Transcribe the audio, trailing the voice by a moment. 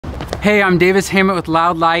Hey, I'm Davis Hammett with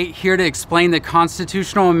Loud Light, here to explain the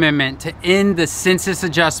constitutional amendment to end the census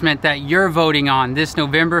adjustment that you're voting on this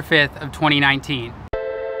November 5th of 2019.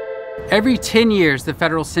 Every 10 years, the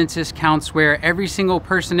federal census counts where every single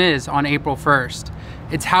person is on April 1st.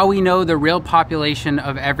 It's how we know the real population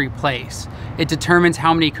of every place. It determines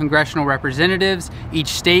how many congressional representatives each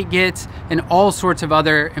state gets and all sorts of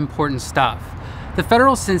other important stuff. The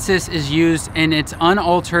federal census is used in its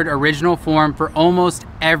unaltered original form for almost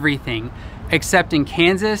everything, except in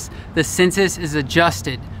Kansas, the census is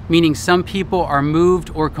adjusted, meaning some people are moved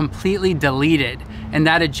or completely deleted, and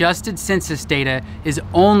that adjusted census data is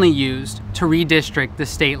only used to redistrict the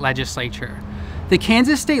state legislature. The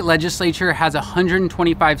Kansas state legislature has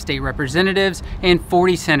 125 state representatives and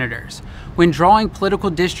 40 senators. When drawing political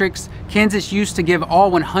districts, Kansas used to give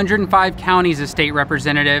all 105 counties a state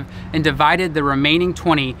representative and divided the remaining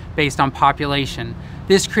 20 based on population.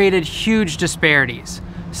 This created huge disparities.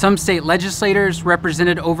 Some state legislators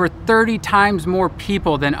represented over 30 times more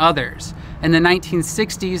people than others. In the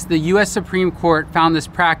 1960s, the U.S. Supreme Court found this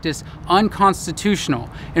practice unconstitutional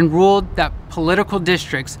and ruled that political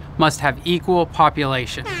districts must have equal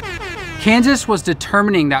population. Kansas was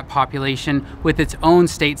determining that population with its own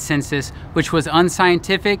state census, which was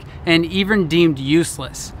unscientific and even deemed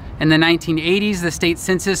useless. In the 1980s, the state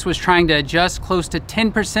census was trying to adjust close to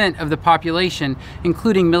 10% of the population,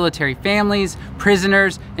 including military families,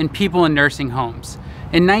 prisoners, and people in nursing homes.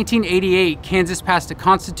 In 1988, Kansas passed a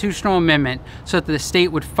constitutional amendment so that the state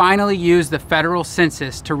would finally use the federal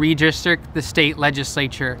census to redistrict the state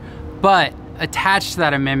legislature. But attached to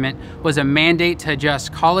that amendment was a mandate to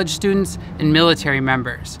adjust college students and military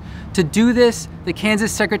members. To do this, the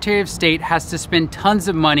Kansas Secretary of State has to spend tons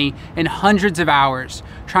of money and hundreds of hours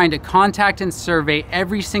trying to contact and survey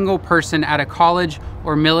every single person at a college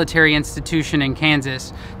or military institution in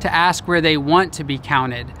Kansas to ask where they want to be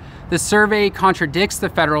counted. The survey contradicts the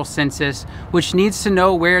federal census, which needs to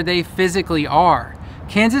know where they physically are.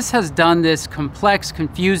 Kansas has done this complex,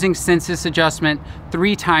 confusing census adjustment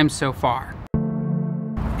 3 times so far.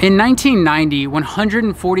 In 1990,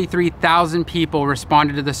 143,000 people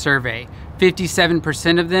responded to the survey.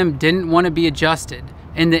 57% of them didn't want to be adjusted.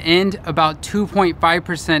 In the end, about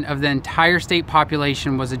 2.5% of the entire state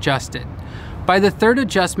population was adjusted. By the third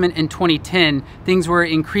adjustment in 2010, things were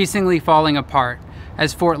increasingly falling apart,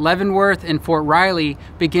 as Fort Leavenworth and Fort Riley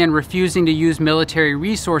began refusing to use military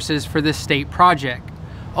resources for this state project.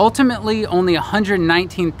 Ultimately, only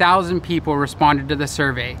 119,000 people responded to the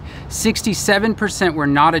survey. 67% were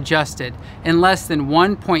not adjusted, and less than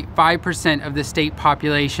 1.5% of the state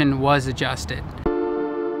population was adjusted.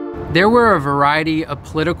 There were a variety of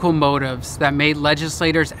political motives that made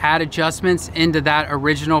legislators add adjustments into that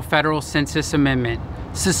original federal census amendment.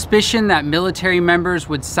 Suspicion that military members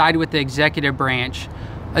would side with the executive branch,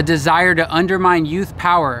 a desire to undermine youth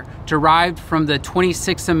power derived from the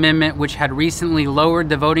 26th Amendment, which had recently lowered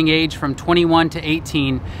the voting age from 21 to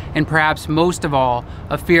 18, and perhaps most of all,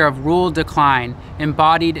 a fear of rural decline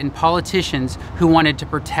embodied in politicians who wanted to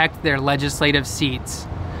protect their legislative seats.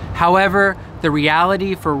 However, the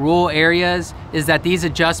reality for rural areas is that these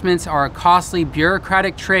adjustments are a costly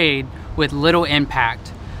bureaucratic trade with little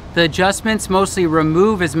impact. The adjustments mostly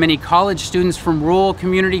remove as many college students from rural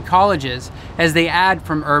community colleges as they add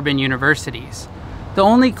from urban universities. The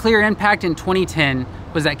only clear impact in 2010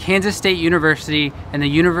 was that Kansas State University and the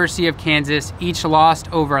University of Kansas each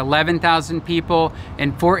lost over 11,000 people,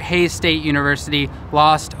 and Fort Hays State University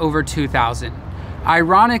lost over 2,000.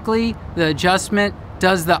 Ironically, the adjustment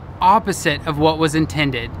does the opposite of what was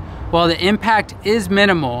intended. While the impact is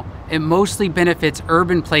minimal, it mostly benefits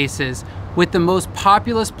urban places, with the most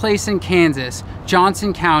populous place in Kansas,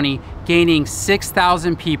 Johnson County, gaining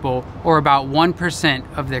 6,000 people, or about 1%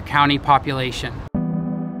 of their county population.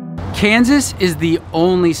 Kansas is the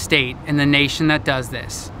only state in the nation that does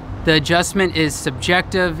this. The adjustment is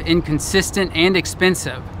subjective, inconsistent, and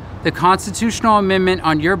expensive. The constitutional amendment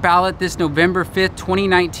on your ballot this November 5th,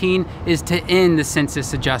 2019 is to end the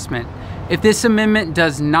census adjustment. If this amendment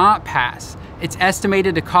does not pass, it's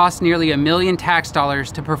estimated to cost nearly $1 million tax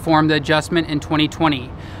dollars to perform the adjustment in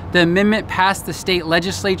 2020. The amendment passed the state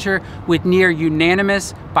legislature with near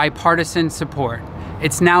unanimous bipartisan support.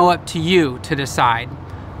 It's now up to you to decide.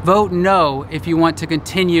 Vote no if you want to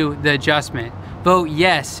continue the adjustment. Vote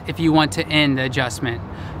yes if you want to end the adjustment.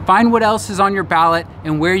 Find what else is on your ballot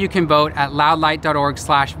and where you can vote at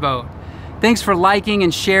loudlight.org/vote. Thanks for liking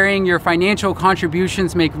and sharing. Your financial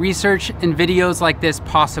contributions make research and videos like this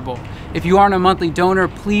possible. If you aren't a monthly donor,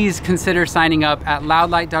 please consider signing up at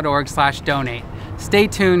loudlight.org/donate. Stay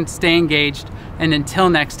tuned, stay engaged, and until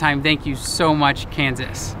next time, thank you so much,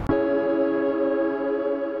 Kansas.